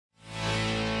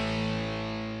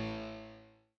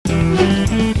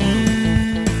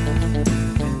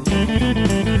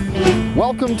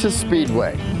Welcome to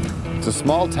Speedway. It's a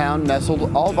small town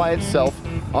nestled all by itself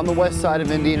on the west side of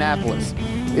Indianapolis.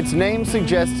 Its name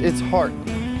suggests its heart,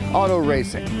 auto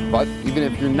racing. But even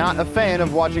if you're not a fan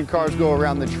of watching cars go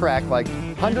around the track like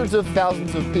hundreds of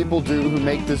thousands of people do who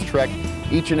make this trek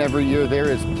each and every year, there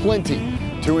is plenty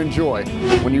to enjoy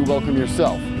when you welcome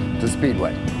yourself to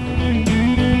Speedway.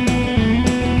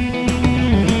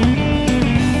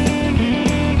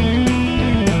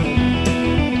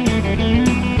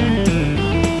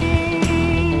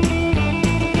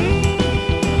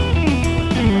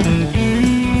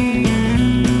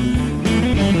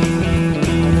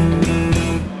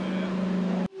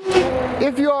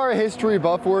 If you are a history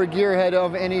buff or a gearhead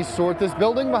of any sort, this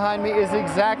building behind me is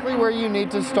exactly where you need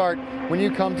to start when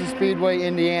you come to Speedway,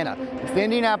 Indiana. It's the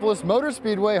Indianapolis Motor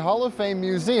Speedway Hall of Fame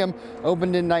Museum,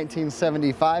 opened in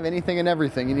 1975. Anything and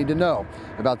everything you need to know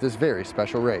about this very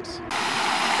special race.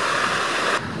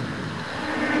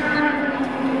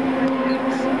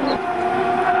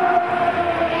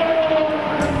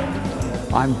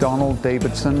 I'm Donald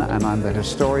Davidson, and I'm the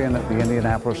historian at the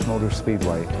Indianapolis Motor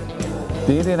Speedway.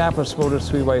 The Indianapolis Motor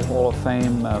Speedway Hall of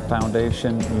Fame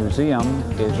Foundation Museum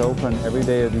is open every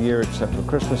day of the year except for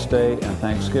Christmas Day and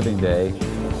Thanksgiving Day.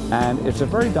 And it's a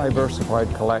very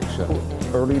diversified collection.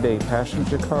 Early day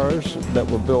passenger cars that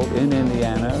were built in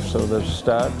Indiana, so there's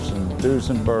Stutz and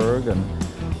Duesenberg and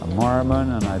a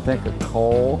Marmon and I think a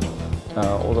Cole,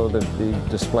 although the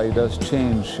display does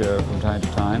change from time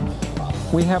to time.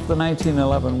 We have the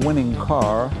 1911 winning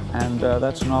car, and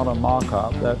that's not a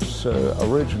mock-up, that's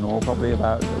original, probably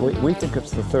about, we think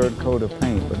it's the third coat of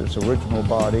paint, but it's original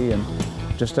body and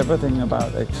just everything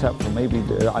about, except for maybe,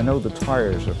 I know the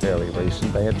tires are fairly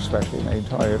recent, they had specially made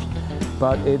tires,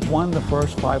 but it won the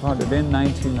first 500 in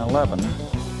 1911,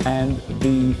 and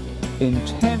the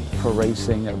intent for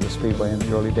racing of the Speedway in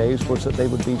the early days was that they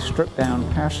would be stripped down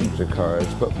passenger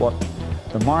cars, but what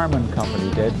the Marmon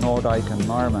company did, Nordyke and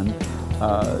Marmon,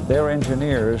 their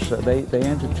engineers, they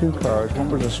entered two cars.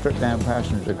 One was a stripped-down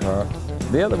passenger car.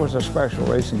 The other was a special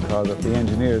racing car that the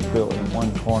engineers built in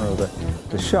one corner of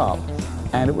the shop.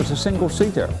 And it was a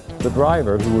single-seater. The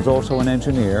driver, who was also an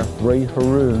engineer, Ray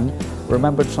Haroon,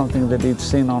 remembered something that he'd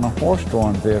seen on a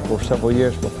horse-drawn vehicle several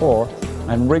years before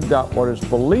and rigged up what is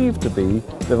believed to be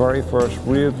the very first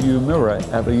rear-view mirror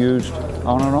ever used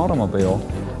on an automobile.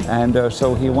 And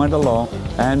so he went along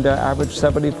and averaged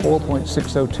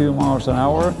 74.602 miles an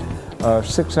hour,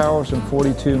 6 hours and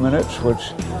 42 minutes,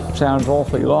 which sounds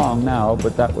awfully long now,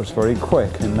 but that was very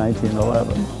quick in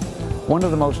 1911. One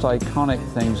of the most iconic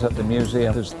things at the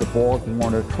museum is the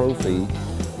Borg-Warner Trophy,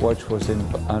 which was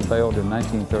unveiled in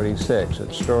 1936.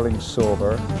 It's sterling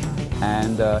silver,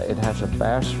 and it has a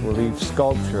bas-relief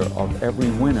sculpture of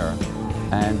every winner.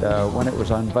 And when it was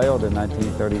unveiled in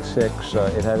 1936,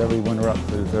 it had every winner up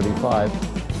through 35,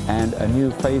 and a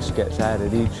new face gets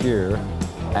added each year.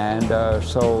 And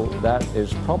so that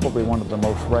is probably one of the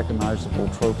most recognizable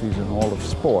trophies in all of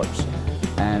sports.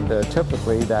 And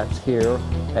typically that's here,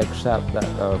 except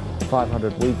that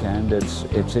 500 weekend, it's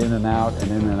in and out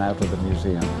of the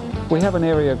museum. We have an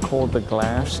area called the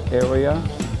glass area.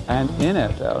 And in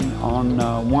it,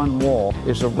 on one wall,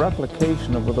 is a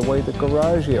replication of the way the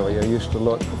garage area used to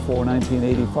look before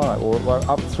 1985, or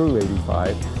up through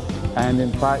 85. And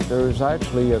in fact, there is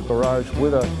actually a garage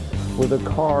with a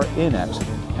car in it.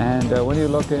 And when you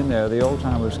look in there, the old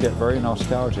timers get very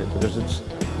nostalgic because it's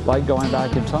like going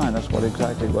back in time. That's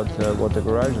exactly what the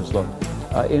garages look.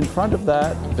 In front of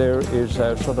that, there is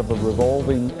sort of a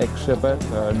revolving exhibit,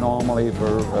 normally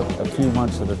for a few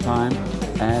months at a time.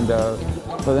 And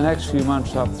for the next few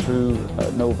months up through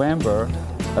November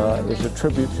is a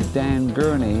tribute to Dan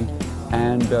Gurney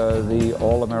and the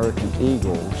All-American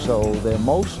Eagles. So they're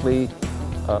mostly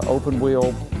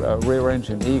open-wheel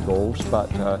rear-engine Eagles, but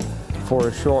for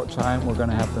a short time we're going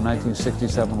to have the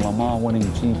 1967 Le Mans winning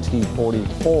GT40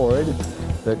 Ford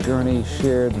that Gurney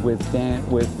shared with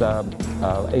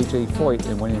A.J. Foyt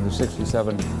in winning the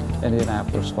 67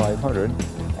 Indianapolis 500.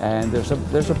 And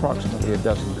there's approximately a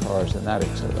dozen cars in that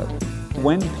exhibit.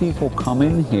 When people come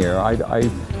in here, I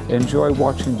enjoy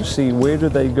watching to see where do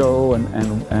they go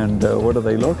and what do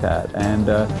they look at. And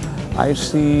I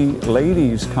see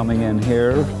ladies coming in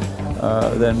here,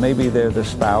 then maybe they're the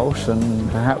spouse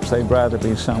and perhaps they'd rather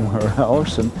be somewhere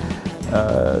else, and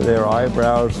their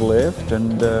eyebrows lift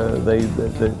and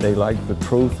they like the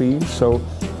trophies. So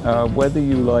whether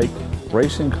you like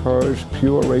racing cars,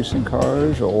 pure racing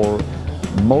cars, or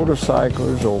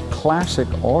motorcycles or classic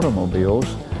automobiles,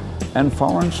 and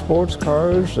foreign sports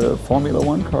cars, Formula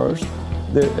One cars,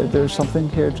 there's something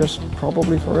here just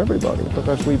probably for everybody,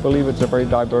 because we believe it's a very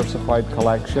diversified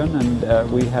collection, and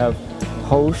we have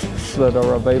hosts that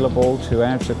are available to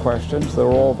answer questions. They're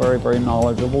all very, very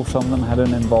knowledgeable. Some of them had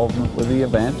an involvement with the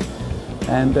event.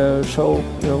 And so,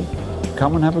 you know,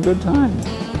 come and have a good time.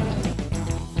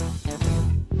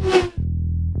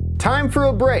 Time for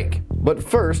a break, but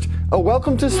first, a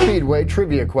welcome to Speedway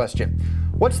trivia question.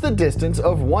 What's the distance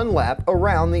of one lap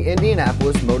around the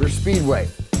Indianapolis Motor Speedway?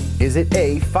 Is it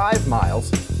A, 5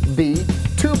 miles, B,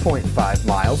 2.5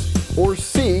 miles, or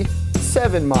C,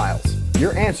 7 miles?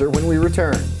 Your answer when we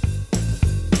return.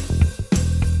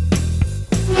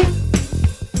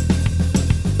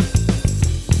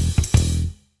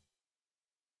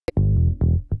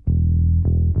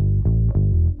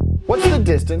 What's the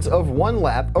distance of one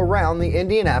lap around the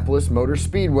Indianapolis Motor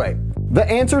Speedway? The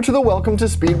answer to the Welcome to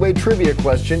Speedway trivia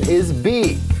question is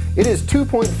B. It is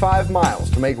 2.5 miles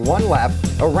to make one lap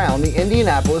around the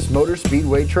Indianapolis Motor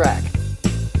Speedway track.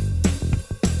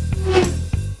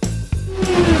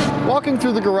 Walking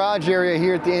through the garage area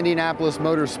here at the Indianapolis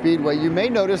Motor Speedway, you may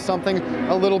notice something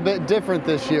a little bit different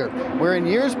this year. Where in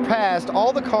years past,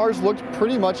 all the cars looked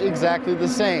pretty much exactly the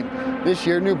same. This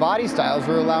year, new body styles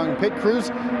are allowing pit crews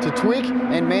to tweak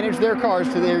and manage their cars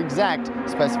to their exact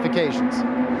specifications.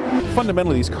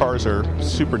 Fundamentally, these cars are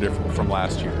super different from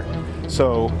last year.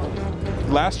 So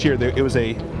last year, it was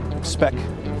a spec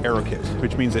aero kit,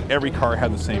 which means that every car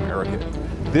had the same aero kit.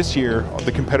 This year,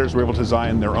 the competitors were able to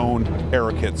design their own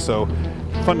aero kits. So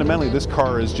fundamentally, this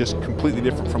car is just completely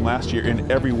different from last year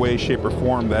in every way, shape, or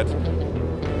form that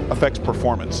affects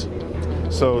performance.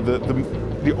 So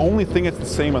the only thing that's the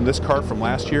same on this car from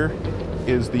last year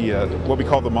is the what we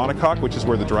call the monocoque, which is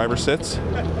where the driver sits,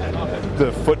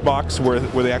 the foot box where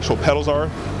the actual pedals are,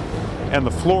 and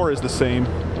the floor is the same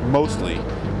mostly.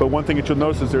 But one thing that you'll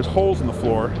notice is there's holes in the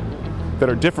floor that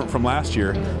are different from last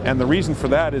year, and the reason for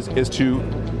that is to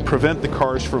prevent the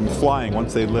cars from flying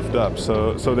once they lift up.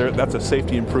 So that's a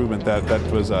safety improvement that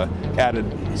was added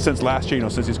since last year. You know,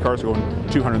 since these cars are going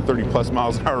 230 plus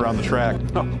miles an hour around the track.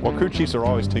 Well, crew chiefs are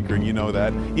always tinkering, you know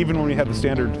that. Even when we had the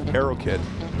standard aero kit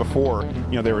before,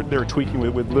 you know, they were tweaking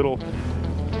with little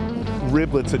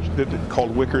riblets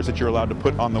called wickers that you're allowed to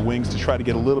put on the wings to try to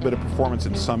get a little bit of performance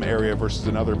in some area versus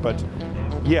another. But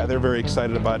yeah, they're very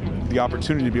excited about the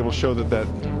opportunity to be able to show that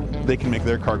they can make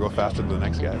their car go faster than the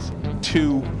next guys.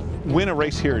 To win a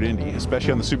race here at Indy,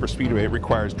 especially on the super speedway, it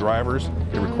requires drivers,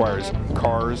 it requires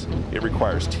cars, it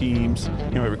requires teams,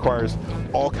 you know, it requires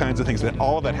all kinds of things, and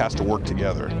all of that has to work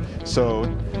together. So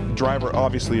driver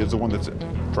obviously is the one that's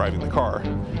driving the car.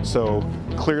 So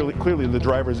clearly the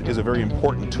driver is a very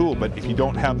important tool, but if you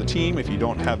don't have the team, if you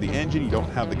don't have the engine, you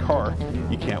don't have the car,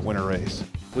 you can't win a race.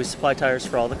 We supply tires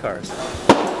for all the cars.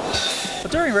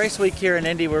 But during race week here in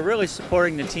Indy, we're really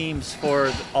supporting the teams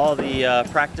for all the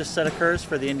practice that occurs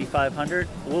for the Indy 500.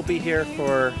 We'll be here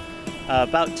for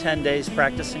about 10 days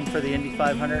practicing for the Indy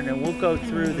 500, and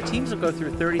the teams will go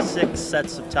through 36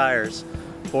 sets of tires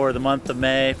for the month of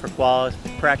May for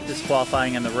practice,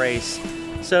 qualifying, and the race.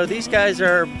 So these guys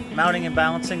are mounting and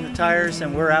balancing the tires,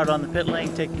 and we're out on the pit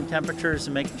lane taking temperatures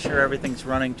and making sure everything's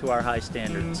running to our high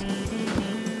standards.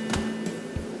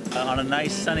 On a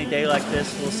nice sunny day like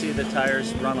this, we'll see the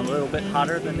tires run a little bit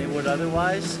hotter than they would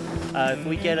otherwise. If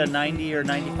we get a 90 or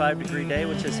 95 degree day,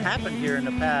 which has happened here in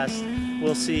the past,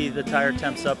 we'll see the tire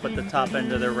temps up at the top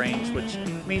end of their range, which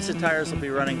means the tires will be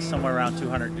running somewhere around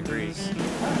 200 degrees.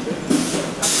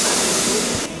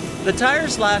 The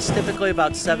tires last typically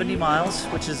about 70 miles,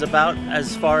 which is about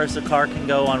as far as the car can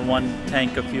go on one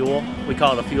tank of fuel. We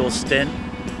call it a fuel stint.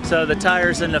 So the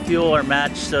tires and the fuel are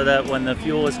matched so that when the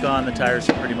fuel is gone, the tires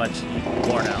are pretty much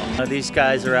worn out. These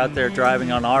guys are out there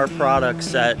driving on our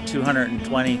products at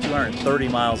 220, 230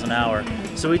 miles an hour.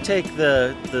 So we take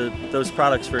those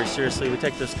products very seriously. We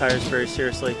take those tires very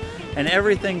seriously. And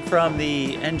everything from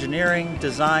the engineering,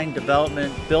 design,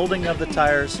 development, building of the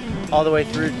tires, all the way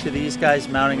through to these guys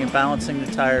mounting and balancing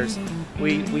the tires,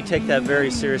 we take that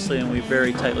very seriously, and we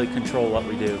very tightly control what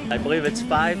we do. I believe it's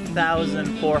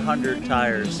 5,400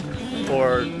 tires.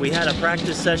 We had a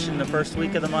practice session the first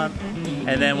week of the month,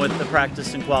 and then with the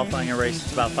practice and qualifying a race,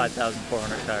 it's about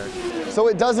 5,400 tires. So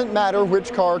it doesn't matter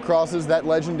which car crosses that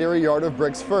legendary yard of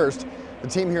bricks first. The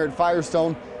team here at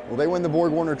Firestone, well, they win the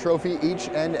Borg-Warner Trophy each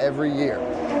and every year.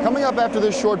 Coming up after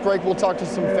this short break, we'll talk to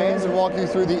some fans and walk you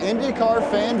through the IndyCar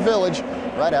Fan Village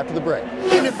right after the break.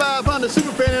 Indy 500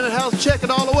 super fan in the house, check it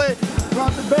all the way.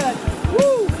 Front to back,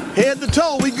 woo! Head to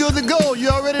toe, we good to go. You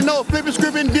already know, flip it,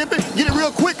 script and dip it. Get it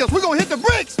real quick, cause we're gonna hit the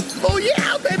brakes. Oh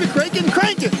yeah, baby, crank it and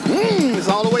crank it. It's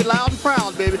all the way loud and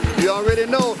proud, baby. You already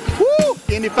know, woo!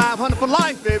 Indy 500 for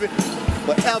life, baby.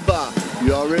 Forever.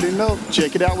 You already know.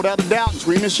 Check it out without a doubt and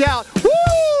scream and shout,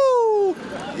 woo!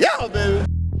 Yeah, baby.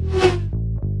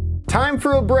 Time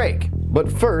for a break, but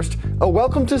first, a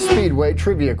welcome to Speedway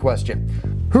trivia question.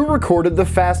 Who recorded the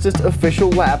fastest official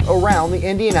lap around the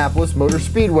Indianapolis Motor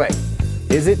Speedway?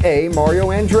 Is it A, Mario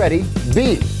Andretti,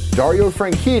 B, Dario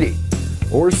Franchitti,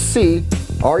 or C,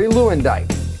 Arie Luyendyk?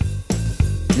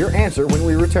 Your answer when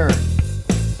we return.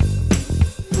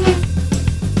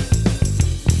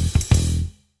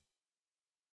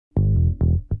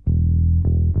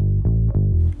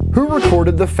 Who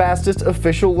recorded the fastest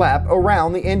official lap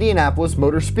around the Indianapolis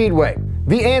Motor Speedway?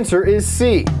 The answer is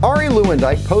C. Arie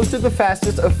Luyendyk posted the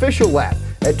fastest official lap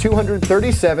at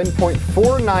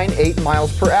 237.498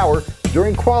 miles per hour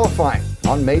during qualifying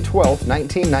on May 12,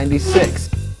 1996.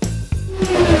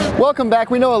 Welcome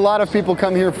back. We know a lot of people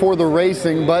come here for the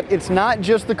racing, but it's not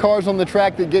just the cars on the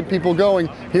track that get people going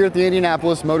here at the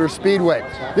Indianapolis Motor Speedway.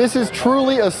 This is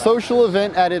truly a social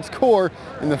event at its core,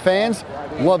 and the fans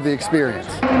love the experience.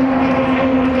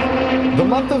 The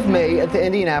month of May at the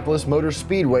Indianapolis Motor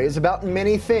Speedway is about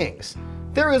many things.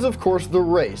 There is, of course, the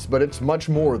race, but it's much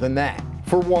more than that.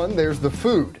 For one, there's the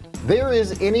food. There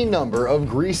is any number of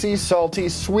greasy, salty,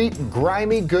 sweet,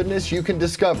 grimy goodness you can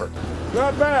discover.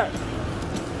 Not bad.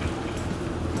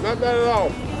 Not bad at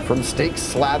all. From steaks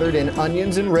slathered in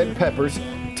onions and red peppers,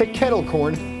 to kettle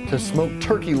corn, to smoked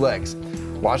turkey legs.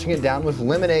 Washing it down with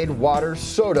lemonade, water,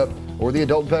 soda, or the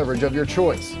adult beverage of your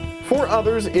choice. For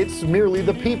others, it's merely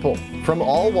the people from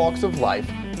all walks of life,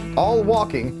 all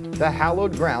walking the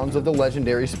hallowed grounds of the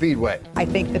legendary Speedway. I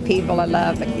think the people I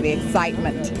love, the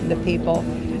excitement, the people.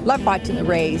 Love watching the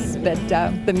race, but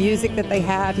the music that they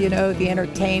have, you know, the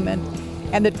entertainment,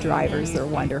 and the drivers are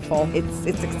wonderful.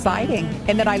 It's exciting.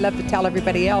 And then I love to tell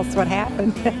everybody else what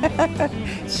happened.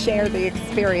 Share the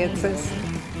experiences.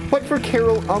 But for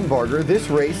Carol Umbarger, this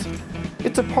race,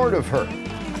 it's a part of her.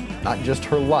 Not just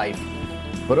her life,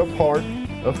 but a part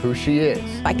of who she is.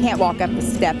 I can't walk up the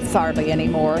steps hardly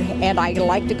anymore, and I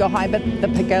like to go high up the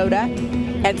pagoda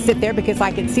and sit there because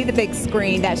I can see the big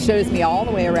screen that shows me all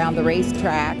the way around the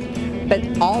racetrack.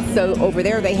 But also over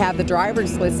there they have the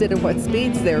drivers listed and what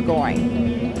speeds they're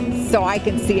going. So I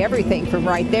can see everything from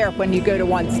right there. When you go to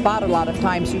one spot, a lot of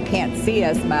times you can't see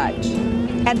as much.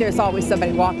 And there's always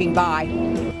somebody walking by.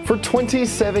 For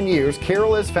 27 years,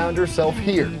 Carol has found herself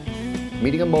here,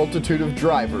 meeting a multitude of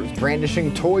drivers,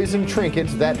 brandishing toys and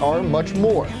trinkets that are much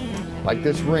more, like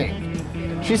this ring.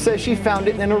 She says she found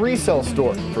it in a resale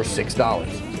store for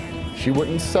 $6. She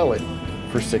wouldn't sell it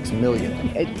for $6 million.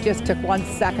 It just took 1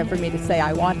 second for me to say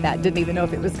I want that. Didn't even know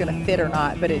if it was going to fit or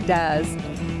not, but it does.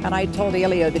 And I told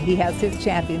Elio that he has his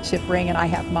championship ring and I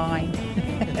have mine.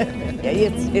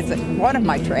 It's one of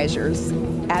my treasures.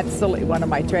 Absolutely one of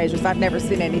my treasures. I've never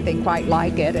seen anything quite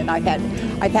like it, and I've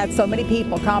had so many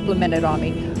people compliment it on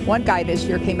me. One guy this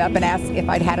year came up and asked if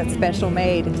I'd had it special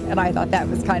made, and I thought that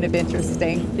was kind of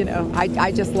interesting. You know,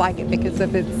 I just like it because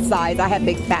of its size. I have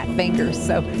big fat fingers,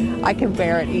 so I can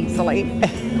wear it easily.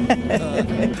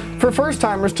 For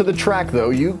first-timers to the track,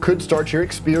 though, you could start your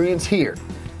experience here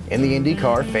in the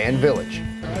IndyCar Fan Village.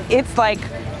 It's like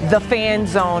the fan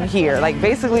zone here. Like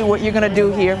basically what you're gonna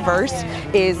do here first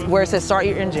is where it says start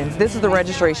your engines. This is the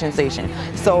registration station.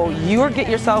 So you get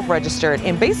yourself registered,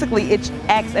 and basically it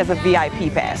acts as a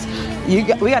VIP pass. We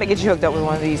gotta get you hooked up with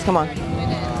one of these. Come on.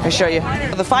 I'll show you.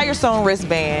 The Firestone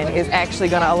wristband is actually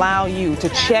going to allow you to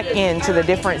check into the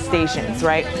different stations,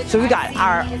 right? So we got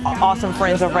our awesome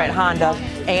friends over at Honda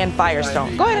and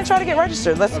Firestone. Go ahead and try to get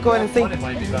registered. Let's go ahead and see.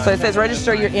 So it says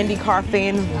register your IndyCar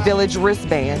Fan Village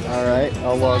wristband. All right,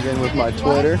 I'll log in with my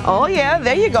Twitter. Oh yeah,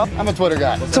 there you go. I'm a Twitter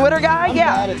guy. Twitter guy, I'm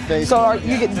yeah. bad at Facebook. So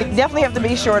you definitely have to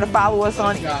be sure to follow us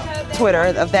on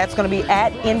Twitter. That's going to be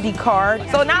at IndyCar.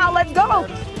 So now let's go.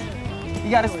 You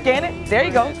gotta scan it. There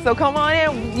you go. So come on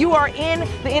in. You are in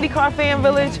the IndyCar Fan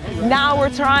Village. Now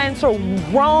we're trying to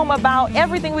roam about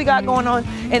everything we got going on.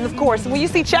 And of course, when you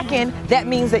see check-in, that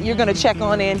means that you're gonna check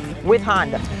on in with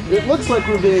Honda. It looks like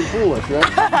we're being foolish,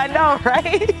 right? I know,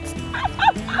 right?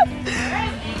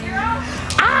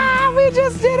 We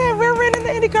just did it. We're winning the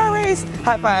IndyCar race.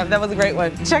 High five. That was a great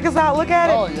one. Check us out. Look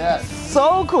at it. Oh, yes.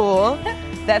 So cool.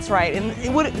 That's right, and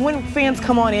when fans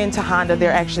come on into Honda,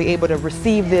 they're actually able to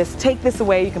receive this, take this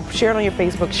away. You can share it on your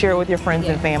Facebook, share it with your friends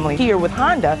and family. Here with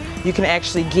Honda, you can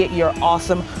actually get your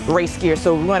awesome race gear.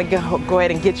 So we want to go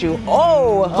ahead and get you,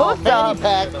 hooked up.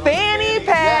 Fanny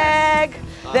pack.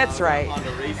 Yes. That's right. On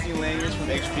the racing lanyards from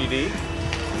HPD.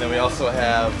 And then we also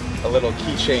have a little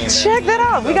keychain. Check that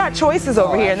out. We got choices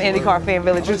over here in the IndyCar Fan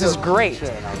Village, which is great.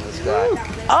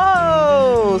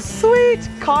 Oh, sweet,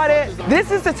 caught it.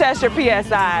 This is to test your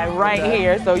PSI right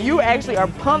here. So you actually are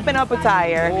pumping up a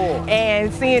tire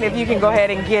and seeing if you can go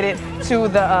ahead and get it to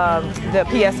the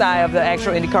PSI of the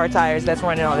actual IndyCar tires that's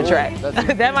running on the track.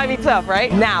 That might be tough,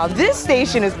 right? Now, this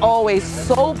station is always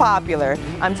so popular.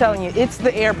 I'm telling you, it's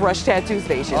the airbrush tattoo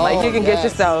station. Like you can get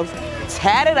yourselves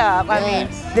tatted up. I mean,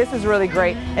 this is really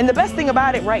great. And the best thing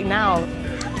about it right now,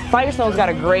 Firestone's got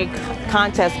a great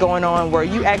contest going on where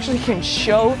you actually can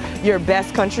show your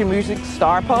best country music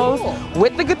star pose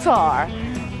with the guitar,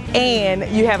 and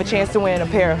you have a chance to win a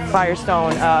pair of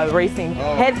Firestone racing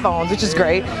headphones, which is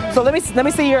great. So let me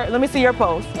see your pose. Let me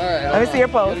see your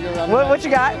pose. What you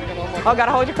got? Oh,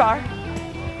 gotta hold your car.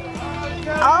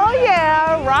 Oh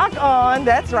yeah, rock on.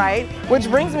 That's right. Which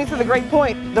brings me to the great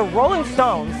point. The Rolling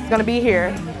Stones is gonna be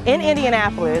here in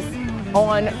Indianapolis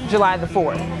on July the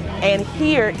 4th. And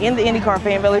here in the IndyCar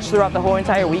Fan Village throughout the whole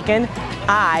entire weekend,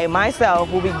 I,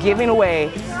 myself, will be giving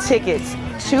away tickets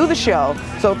to the show.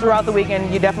 So throughout the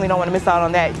weekend, you definitely don't want to miss out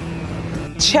on that.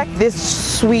 Check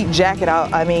this sweet jacket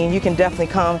out. I mean, you can definitely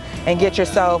come and get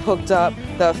yourself hooked up.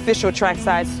 The official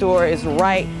trackside store is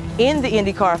right in the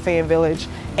IndyCar Fan Village.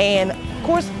 And of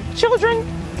course, children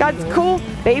got cool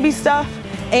baby stuff.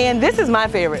 And this is my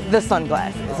favorite, the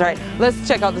sunglasses, right? Let's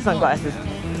check out the sunglasses.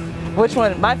 Which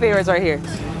one? My favorite's right here.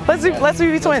 Let's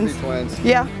do twins.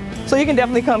 Yeah. So you can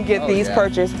definitely come get these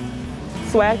purchased.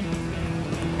 Swag.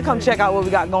 Come check out what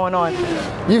we got going on.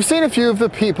 You've seen a few of the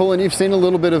people and you've seen a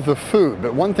little bit of the food,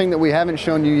 but one thing that we haven't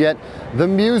shown you yet, the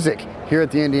music here at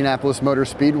the Indianapolis Motor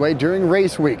Speedway during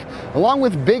race week. Along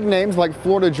with big names like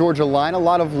Florida Georgia Line, a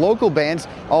lot of local bands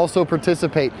also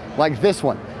participate, like this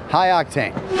one, High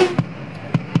Octane.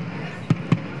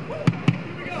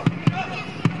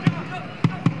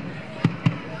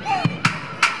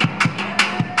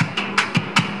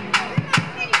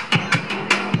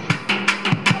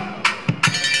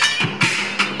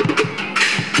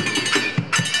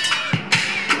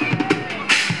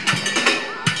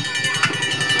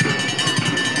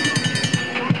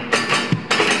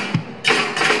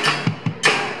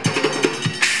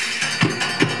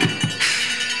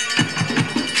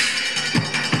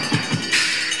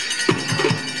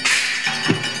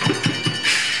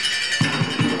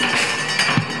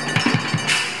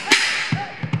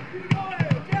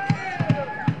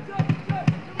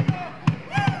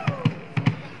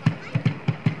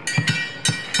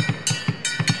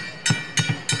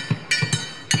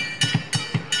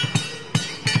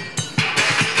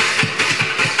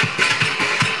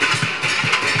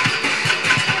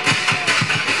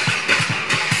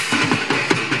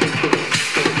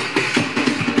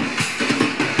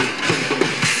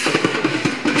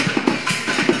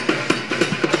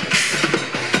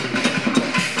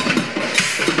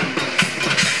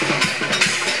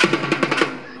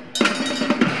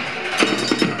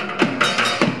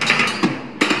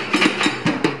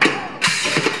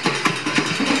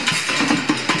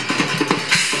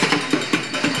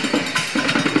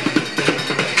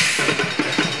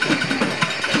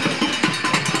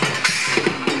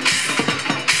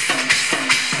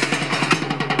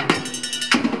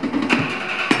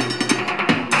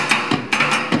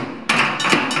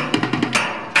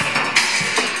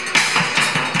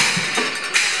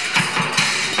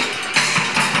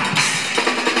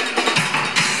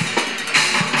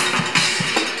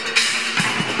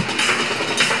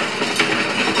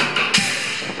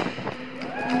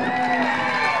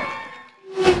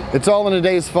 It's all in a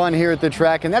day's fun here at the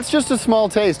track, and that's just a small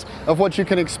taste of what you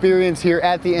can experience here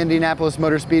at the Indianapolis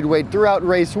Motor Speedway throughout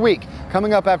race week.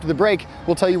 Coming up after the break,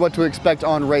 we'll tell you what to expect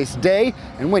on race day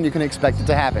and when you can expect it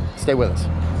to happen. Stay with us.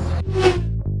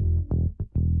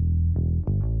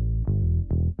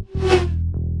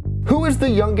 Who is the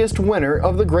youngest winner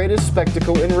of the greatest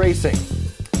spectacle in racing?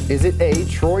 Is it A,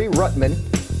 Troy Ruttman,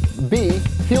 B,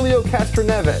 Helio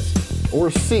Castroneves, or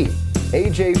C,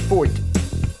 AJ Foyt?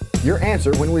 Your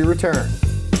answer when we return.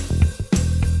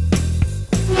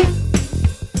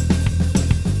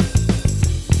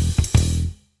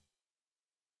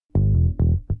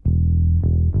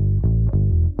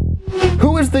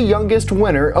 Who is the youngest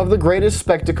winner of the greatest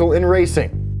spectacle in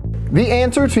racing? The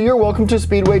answer to your Welcome to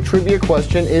Speedway trivia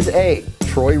question is A,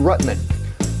 Troy Ruttman.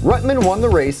 Ruttman won the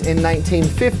race in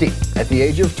 1950 at the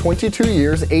age of 22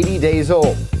 years, 80 days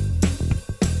old.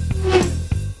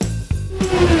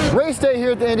 Race day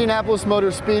here at the Indianapolis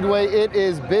Motor Speedway. It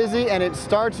is busy and it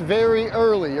starts very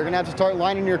early. You're gonna have to start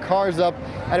lining your cars up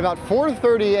at about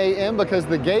 4:30 a.m. because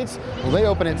the gates, well, they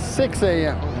open at 6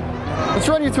 a.m. Let's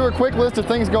run you through a quick list of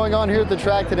things going on here at the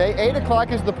track today. 8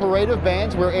 o'clock is the parade of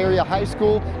bands where area high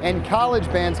school and college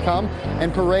bands come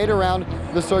and parade around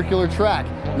the circular track.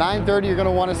 9:30, you're going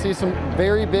to want to see some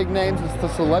very big names. It's the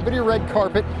celebrity red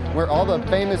carpet where all the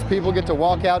famous people get to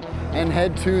walk out and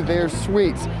head to their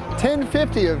suites.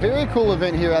 10:50, a very cool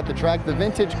event here at the track, the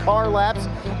vintage car laps.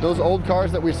 Those old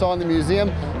cars that we saw in the museum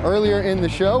earlier in the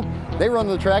show, they run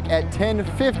the track at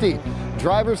 10:50.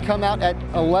 Drivers come out at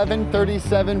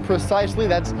 11:37 precisely.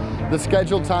 That's the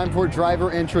scheduled time for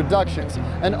driver introductions.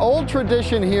 An old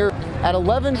tradition here, at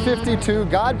 11:52,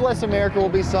 God Bless America will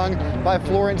be sung by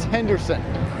Florence Henderson.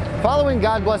 Following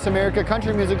God Bless America,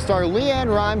 country music star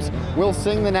Leanne Rimes will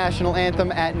sing the national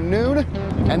anthem at noon,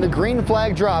 and the green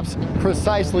flag drops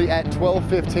precisely at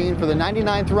 12:15 for the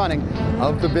 99th running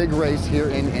of the big race here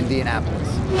in Indianapolis.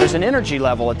 There's an energy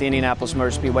level at the Indianapolis Motor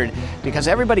Speedway because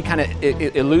everybody kind of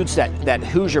eludes that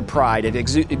Hoosier pride. It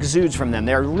exudes from them.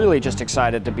 They're really just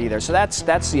excited to be there. So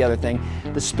that's the other thing.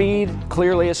 The speed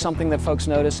clearly is something that folks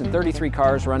notice, and 33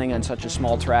 cars running on such a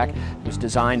small track. It was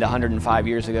designed 105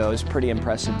 years ago. Is pretty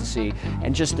impressive to see,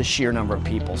 and just the sheer number of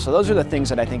people. So those are the things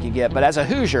that I think you get. But as a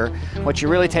Hoosier, what you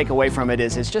really take away from it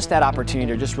is just that opportunity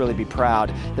to just really be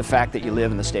proud the fact that you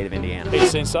live in the state of Indiana.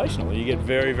 It's sensational. You get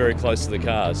very, very close to the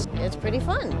cars. It's pretty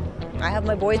fun. I have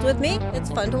my boys with me. It's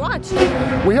fun to watch.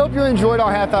 We hope you enjoyed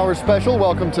our half-hour special.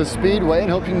 Welcome to Speedway, and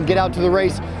hope you can get out to the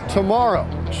race tomorrow.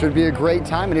 Should be a great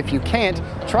time, and if you can't,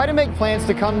 try to make plans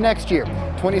to come next year.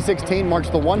 2016 marks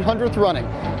the 100th running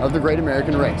of the Great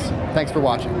American Race. Thanks for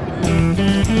watching.